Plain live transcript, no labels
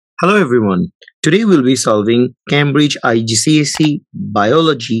Hello everyone. Today we'll be solving Cambridge IGCSE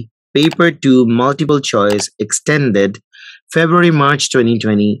Biology Paper 2 Multiple Choice Extended February-March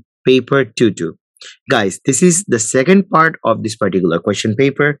 2020 Paper 2-2. Guys, this is the second part of this particular question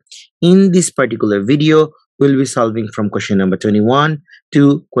paper. In this particular video, we'll be solving from question number 21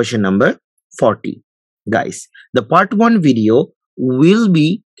 to question number 40. Guys, the part 1 video will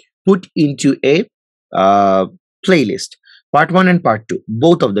be put into a playlist. Part 1 and part 2,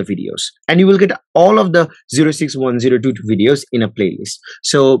 both of the videos, and you will get all of the 06102 videos in a playlist.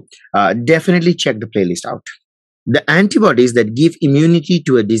 So definitely check the playlist out. The antibodies that give immunity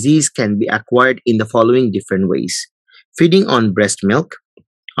to a disease can be acquired in the following different ways. Feeding on breast milk.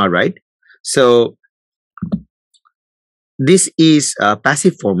 All right. So this is a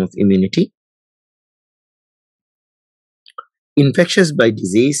passive form of immunity. Infectious by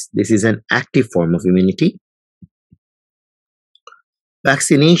disease. This is an active form of immunity.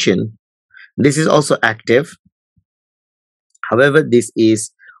 Vaccination, this is also active. However, this is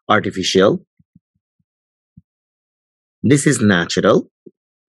artificial. This is natural.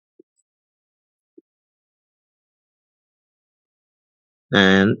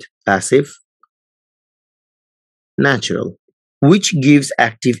 And passive, natural, which gives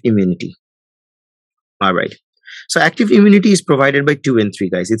active immunity. All right. So active immunity is provided by 2 and 3,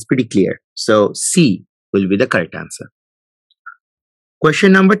 guys. It's pretty clear. So C will be the correct answer.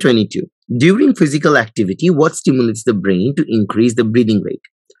 Question number 22. During physical activity, what stimulates the brain to increase the breathing rate?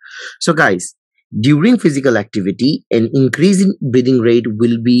 So guys, during physical activity, an increase in breathing rate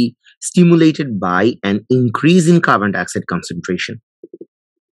will be stimulated by an increase in carbon dioxide concentration.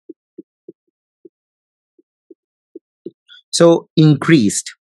 So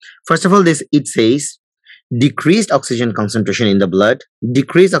increased. First of all, it says decreased oxygen concentration in the blood.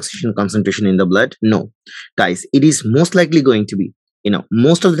 Decreased oxygen concentration in the blood. No, guys, it is most likely going to be,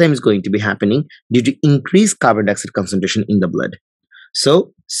 most of the time is going to be happening due to increased carbon dioxide concentration in the blood.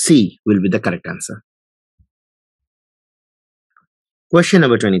 So C will be the correct answer. Question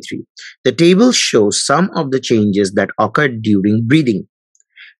number 23. The table shows some of the changes that occur during breathing.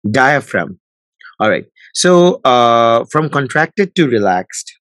 Diaphragm. All right. So from contracted to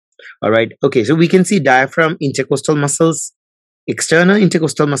relaxed. All right. Okay. So we can see diaphragm, intercostal muscles, external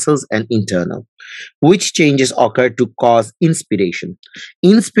intercostal muscles, and internal. Which changes occur to cause inspiration?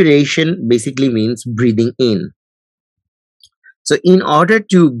 Inspiration basically means breathing in. So in order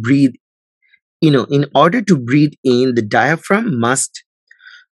to breathe in, the diaphragm must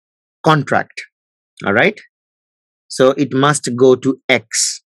contract. All right. So it must go to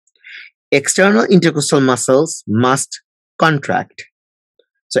X. External intercostal muscles must contract.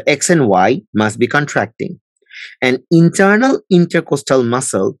 So X and Y must be contracting. An internal intercostal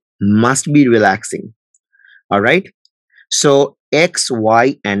muscle must be relaxing. All right. So X,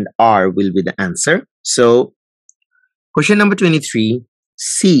 Y, and R will be the answer. So question number 23,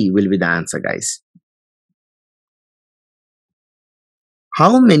 C will be the answer, guys.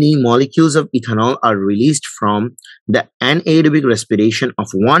 How many molecules of ethanol are released from the anaerobic respiration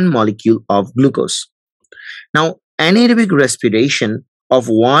of one molecule of glucose? Now, anaerobic respiration of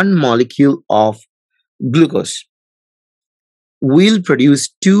one molecule of glucose will produce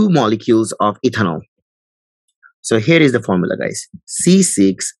 2 molecules of ethanol. So here is the formula, guys.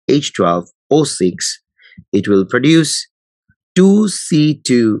 C6H12O6. It will produce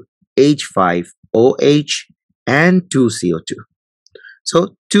 2C2H5OH and 2CO2.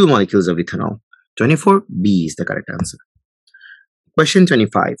 So 2 molecules of ethanol. 24, B is the correct answer. Question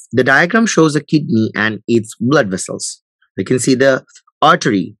 25. The diagram shows a kidney and its blood vessels. We can see the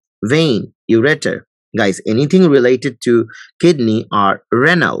artery, vein, ureter. Guys, anything related to kidney are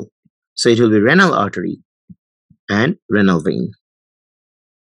renal. So it will be renal artery and renal vein.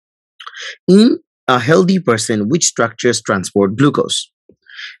 In a healthy person, which structures transport glucose?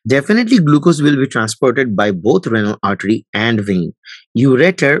 Definitely glucose will be transported by both renal artery and vein.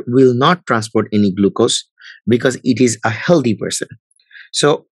 Ureter will not transport any glucose because it is a healthy person.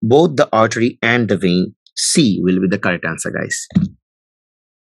 So both the artery and the vein, C will be the correct answer, guys.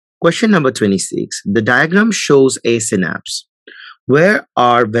 Question number 26. The diagram shows a synapse. Where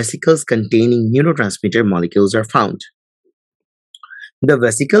are vesicles containing neurotransmitter molecules are found? The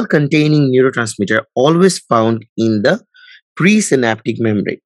vesicle containing neurotransmitter always found in the presynaptic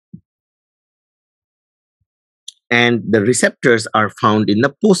membrane. And the receptors are found in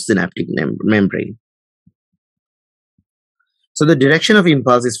the postsynaptic membrane. So the direction of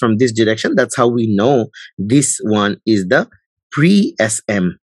impulse is from this direction. That's how we know this one is the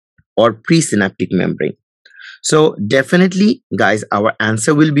pre-SM or presynaptic membrane. So definitely, guys, our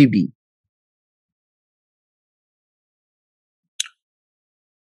answer will be B.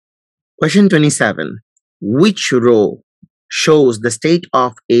 Question 27. Which row shows the state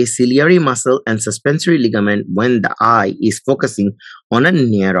of a ciliary muscle and suspensory ligament when the eye is focusing on a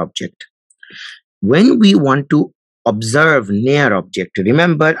near object? When we want to observe near object,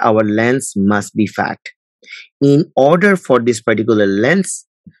 remember our lens must be fat. In order for this particular lens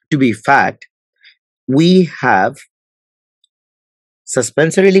to be fat, we have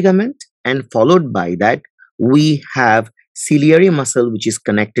suspensory ligament, and followed by that we have ciliary muscle which is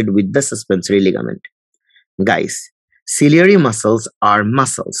connected with the suspensory ligament. Guys, ciliary muscles are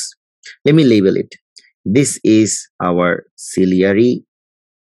muscles. Let me label it. This is our ciliary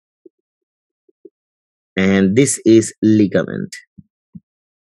and this is ligament.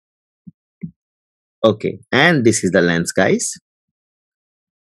 Okay, and this is the lens, guys.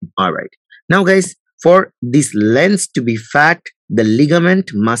 All right. Now, guys, for this lens to be fat, the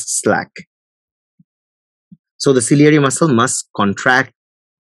ligament must slack. So the ciliary muscle must contract.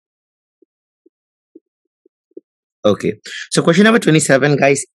 Okay. So question number 27,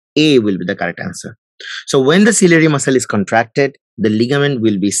 guys, A will be the correct answer. So when the ciliary muscle is contracted, the ligament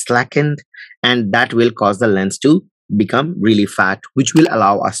will be slackened and that will cause the lens to become really fat, which will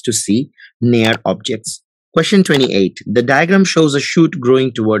allow us to see near objects. Question 28. The diagram shows a shoot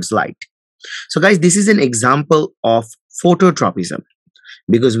growing towards light. So guys, this is an example of phototropism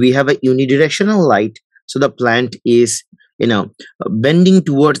because we have a unidirectional light. So the plant is, bending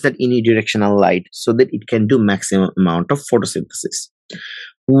towards that unidirectional light so that it can do maximum amount of photosynthesis.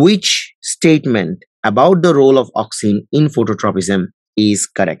 Which statement about the role of auxin in phototropism is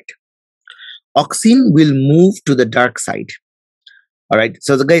correct? Auxin will move to the dark side. All right,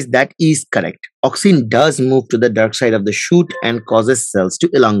 so guys, that is correct. Auxin does move to the dark side of the shoot and causes cells to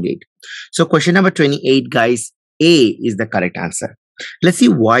elongate. So question number 28, guys, A is the correct answer. Let's see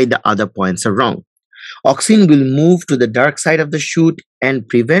why the other points are wrong. Auxin will move to the dark side of the shoot and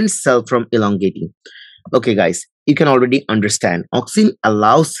prevent cell from elongating. Okay, guys, you can already understand. Auxin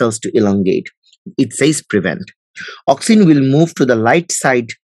allows cells to elongate. It says prevent. Auxin will move to the light side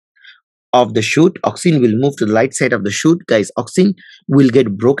of the shoot. Auxin will move to the light side of the shoot. Guys, auxin will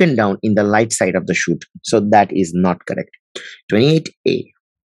get broken down in the light side of the shoot. So that is not correct. 28A.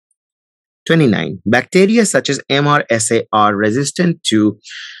 29. Bacteria such as MRSA are resistant to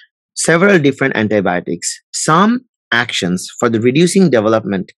several different antibiotics. Some actions for reducing the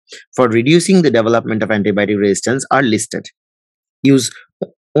development of antibiotic resistance are listed.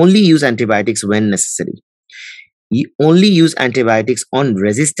 Only use antibiotics when necessary. You only use antibiotics on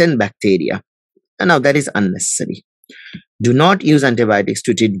resistant bacteria. And now that is unnecessary. Do not use antibiotics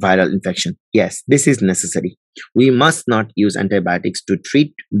to treat viral infection. Yes, this is necessary. We must not use antibiotics to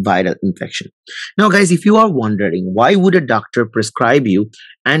treat viral infection. Now, guys, if you are wondering why would a doctor prescribe you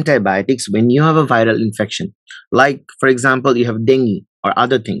antibiotics when you have a viral infection, like, for example, you have dengue or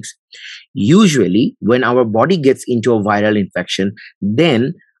other things, usually when our body gets into a viral infection,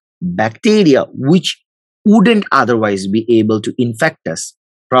 then bacteria which wouldn't otherwise be able to infect us,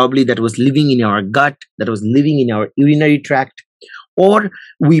 probably that was living in our gut, that was living in our urinary tract, or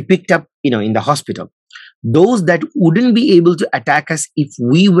we picked up, in the hospital. Those that wouldn't be able to attack us if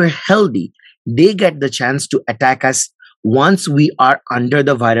we were healthy, they get the chance to attack us once we are under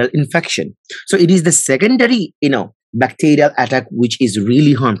the viral infection. So it is the secondary, bacterial attack which is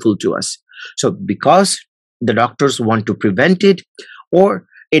really harmful to us. So because the doctors want to prevent it, or,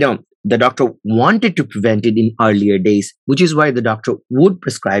 the doctor wanted to prevent it in earlier days, which is why the doctor would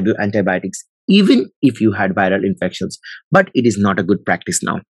prescribe you antibiotics even if you had viral infections. But it is not a good practice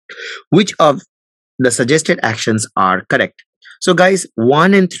now. Which of the suggested actions are correct? So guys,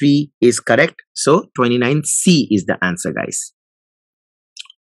 1 and 3 is correct. So 29C is the answer, guys.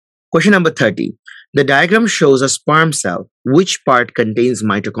 Question number 30. The diagram shows a sperm cell. Which part contains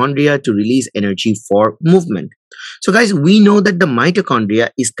mitochondria to release energy for movement? So guys, we know that the mitochondria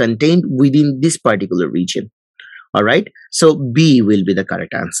is contained within this particular region. All right. So B will be the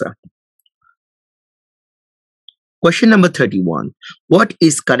correct answer. Question number 31. What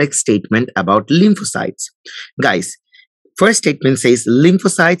is correct statement about lymphocytes? Guys, first statement says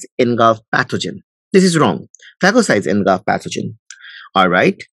lymphocytes engulf pathogen. This is wrong. Phagocytes engulf pathogen. All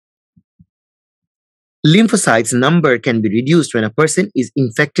right. Lymphocytes number can be reduced when a person is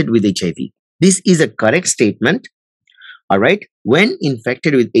infected with HIV. This is a correct statement. All right. When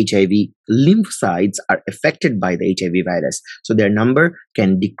infected with HIV, lymphocytes are affected by the HIV virus. So their number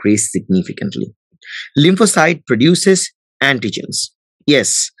can decrease significantly. Lymphocyte produces antigens.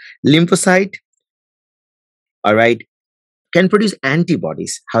 Yes, lymphocyte, all right, can produce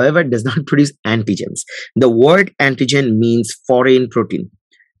antibodies. However, it does not produce antigens. The word antigen means foreign protein.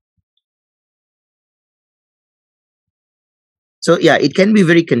 So yeah, it can be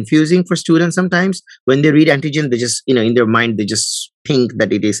very confusing for students sometimes. When they read antigen, they just, in their mind, they just think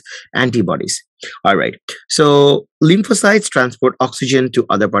that it is antibodies. All right. So lymphocytes transport oxygen to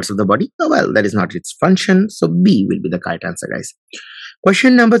other parts of the body. Oh, well, that is not its function. So B will be the correct answer, guys.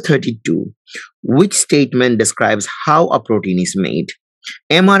 Question number 32. Which statement describes how a protein is made?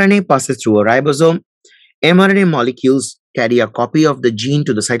 mRNA passes through a ribosome. mRNA molecules carry a copy of the gene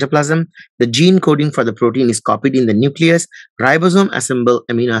to the cytoplasm. The gene coding for the protein is copied in the nucleus. Ribosome assemble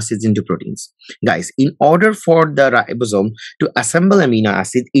amino acids into proteins. Guys, in order for the ribosome to assemble amino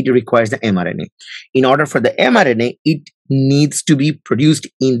acids, it requires the mRNA. In order for the mRNA, it needs to be produced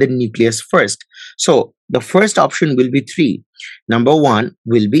in the nucleus first. So the first option will be 3. Number 1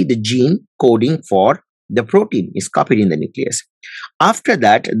 will be the gene coding for the protein is copied in the nucleus. After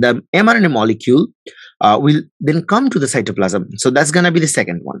that, the mRNA molecule will then come to the cytoplasm. So that's going to be the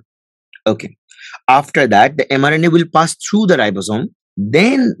second one. Okay. After that, the mRNA will pass through the ribosome.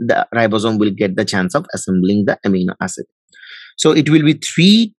 Then the ribosome will get the chance of assembling the amino acid. So it will be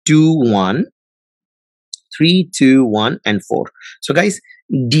 3, 2, 1, 3, 2, 1, and 4. So guys,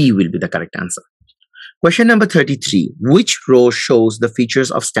 D will be the correct answer. Question number 33. Which row shows the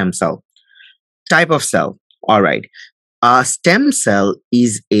features of stem cell? Type of cell. All right. A stem cell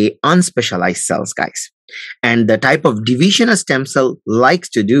is a unspecialized cells, guys. And the type of division a stem cell likes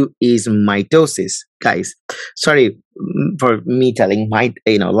to do is mitosis, guys. Sorry for me telling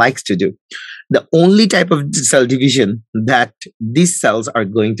likes to do. The only type of cell division that these cells are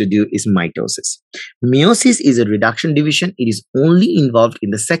going to do is mitosis. Meiosis is a reduction division. It is only involved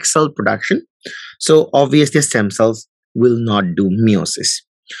in the sex cell production. So obviously stem cells will not do meiosis.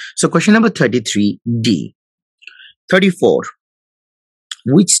 So question number 33, D. 34.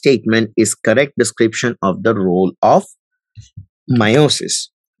 Which statement is correct description of the role of meiosis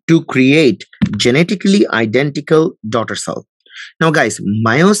to create genetically identical daughter cell? Now guys,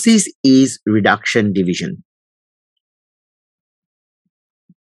 meiosis is reduction division.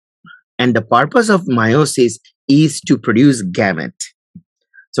 And the purpose of meiosis is to produce gamete.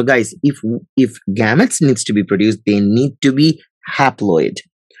 So guys, if gametes needs to be produced, they need to be haploid.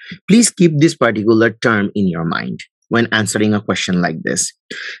 Please keep this particular term in your mind when answering a question like this.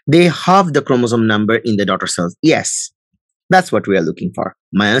 They have the chromosome number in the daughter cells. Yes, that's what we are looking for.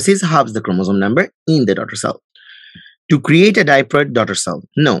 Meiosis halves the chromosome number in the daughter cell. To create a diploid daughter cell?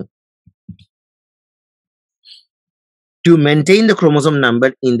 No. To maintain the chromosome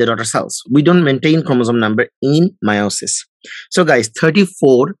number in the daughter cells. We don't maintain chromosome number in meiosis. So guys,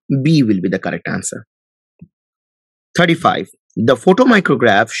 34B will be the correct answer. 35. The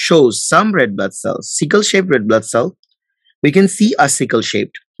photomicrograph shows some red blood cells, sickle-shaped red blood cell. We can see a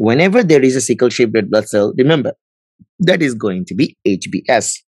sickle-shaped. Whenever there is a sickle-shaped red blood cell, remember, that is going to be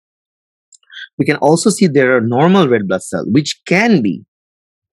HbS. We can also see there are normal red blood cells, which can be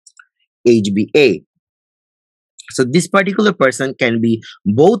HbA. So this particular person can be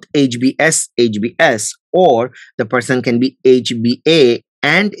both HbS, or the person can be HbA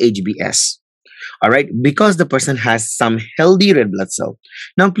and HbS. All right, because the person has some healthy red blood cell.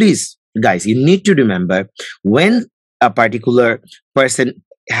 Now, please, guys, you need to remember when a particular person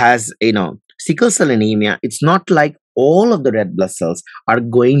has, sickle cell anemia, it's not like all of the red blood cells are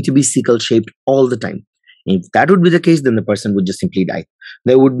going to be sickle shaped all the time. If that would be the case, then the person would just simply die.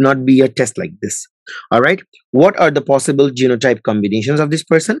 There would not be a test like this. All right. What are the possible genotype combinations of this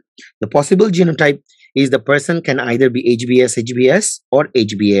person? The possible genotype is the person can either be HbS or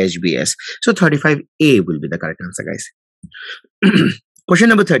HbA-HbS. So 35A will be the correct answer, guys. Question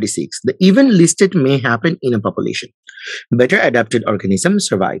number 36. The event listed may happen in a population. Better adapted organisms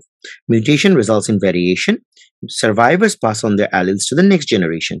survive. Mutation results in variation. Survivors pass on their alleles to the next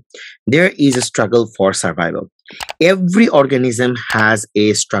generation. There is a struggle for survival. Every organism has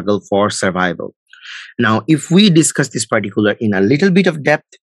a struggle for survival. Now, if we discuss this particular in a little bit of depth,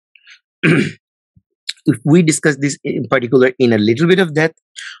 we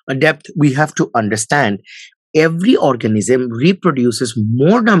have to understand every organism reproduces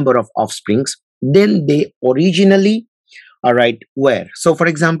more number of offsprings than they originally were. So, for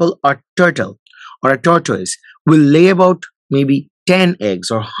example, a turtle or a tortoise will lay about maybe 10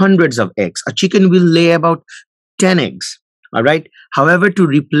 eggs or hundreds of eggs. A chicken will lay about 10 eggs. All right. However, to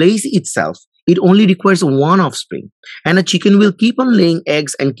replace itself, it only requires one offspring, and a chicken will keep on laying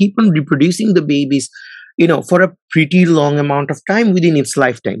eggs and keep on reproducing the babies, for a pretty long amount of time within its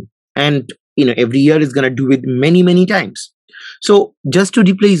lifetime. And, every year is going to do it many, many times. So just to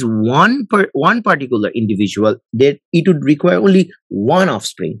replace one particular individual, it would require only one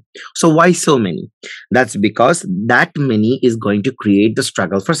offspring. So why so many? That's because that many is going to create the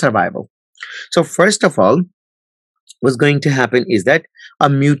struggle for survival. So first of all, what's going to happen is that a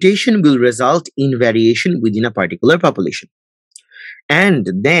mutation will result in variation within a particular population. And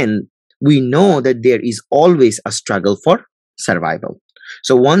then we know that there is always a struggle for survival.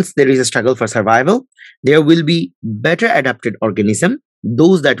 So once there is a struggle for survival, there will be better adapted organism,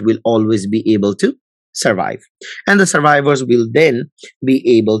 those that will always be able to survive. And the survivors will then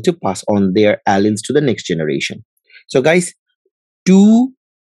be able to pass on their alleles to the next generation. So guys, 2,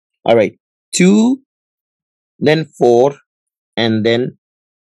 all right, 2, then 4, and then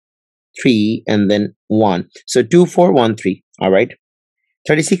 3, and then 1. So 2, 4, 1, 3. All right.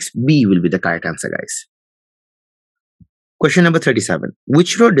 36B will be the correct answer, guys. Question number 37.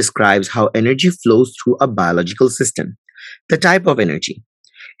 Which row describes how energy flows through a biological system? The type of energy.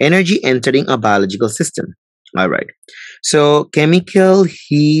 Energy entering a biological system. All right. So chemical,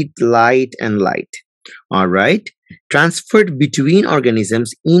 heat, light, and light. All right. Transferred between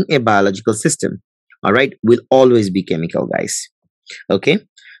organisms in a biological system. All right. Will always be chemical, guys. Okay.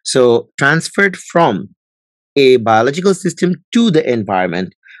 So transferred from a biological system to the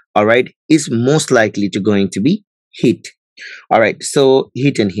environment, all right, is most likely to going to be heat. All right. So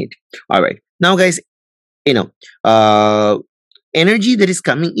heat and heat. All right. Now, guys, energy that is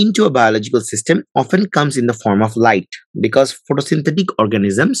coming into a biological system often comes in the form of light, because photosynthetic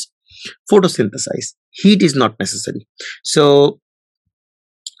organisms photosynthesize. Heat is not necessary. So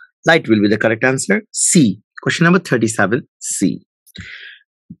light will be the correct answer. C. Question number 37, C.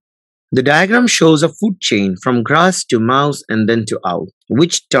 The diagram shows a food chain from grass to mouse and then to owl.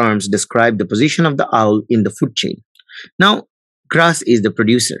 Which terms describe the position of the owl in the food chain? Now, grass is the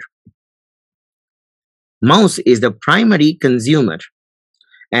producer. Mouse is the primary consumer.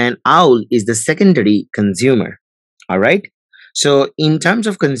 And owl is the secondary consumer. All right. So in terms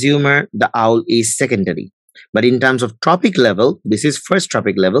of consumer, the owl is secondary. But in terms of tropic level, this is first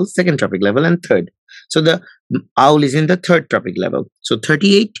tropic level, second tropic level, and third. So the owl is in the third tropic level. So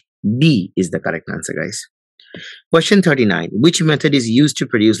 38B is the correct answer, guys. Question 39. Which method is used to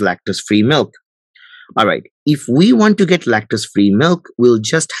produce lactose-free milk? All right. If we want to get lactose-free milk, we'll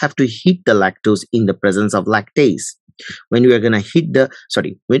just have to heat the lactose in the presence of lactase. When we are going to heat the,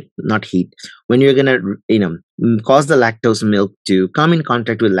 when you're going to, cause the lactose milk to come in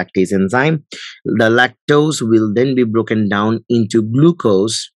contact with lactase enzyme, the lactose will then be broken down into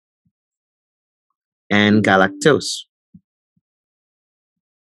glucose and galactose.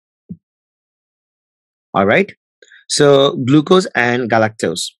 All right. So glucose and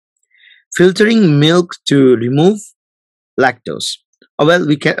galactose. Filtering milk to remove lactose. Well,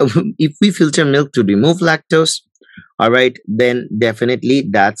 we can, if we filter milk to remove lactose, all right, then definitely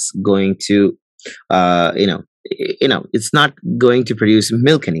that's going to, it's not going to produce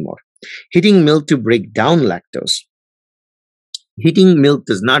milk anymore. Heating milk to break down lactose. Heating milk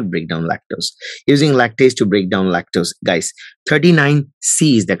does not break down lactose. Using lactase to break down lactose. Guys,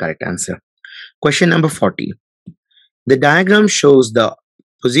 39C is the correct answer. Question number 40. The diagram shows the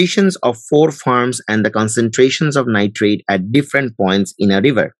positions of 4 farms and the concentrations of nitrate at different points in a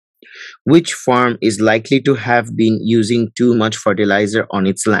river. Which farm is likely to have been using too much fertilizer on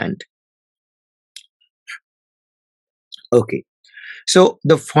its land? Okay, so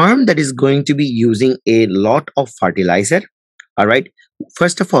the farm that is going to be using a lot of fertilizer, all right,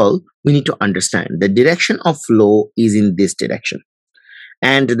 first of all, we need to understand the direction of flow is in this direction.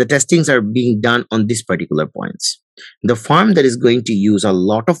 And the testings are being done on these particular points. The farm that is going to use a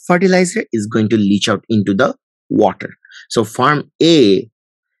lot of fertilizer is going to leach out into the water. So farm A,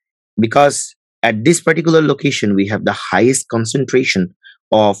 because at this particular location, we have the highest concentration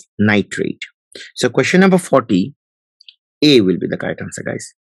of nitrate. So question number 40, A will be the correct answer,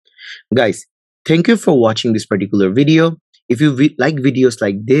 guys. Guys, thank you for watching this particular video. If you like videos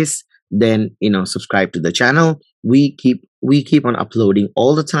like this, then, subscribe to the channel. We keep on uploading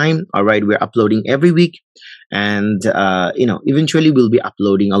all the time. All right. We're uploading every week. And, eventually we'll be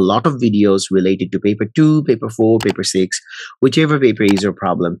uploading a lot of videos related to paper 2, paper 4, paper 6, whichever paper is your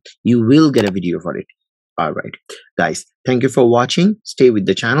problem, you will get a video for it. All right, guys, thank you for watching. Stay with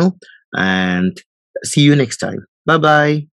the channel and see you next time. Bye-bye.